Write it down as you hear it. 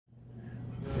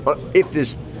if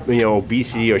this,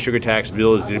 obesity or sugar tax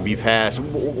bill is going to be passed,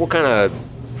 what kind of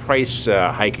price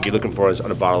hike are you looking for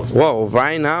on a bottle? Well,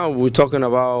 right now we're talking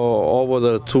about over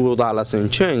the $2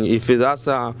 and change. If that's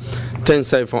 10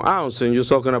 cents per ounce, and you're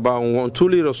talking about 1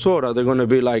 2-liter soda, they're going to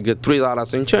be like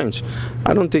 $3 and change.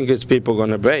 I don't think it's people going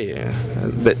to pay it.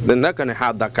 They're not going to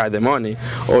have that kind of money.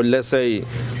 Or let's say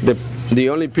the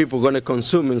only people going to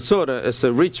consume in soda is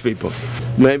the rich people.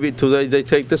 Maybe today they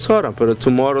take the soda, but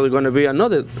tomorrow there's going to be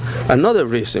another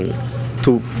reason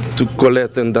to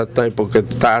collect that type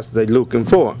of tax they're looking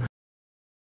for.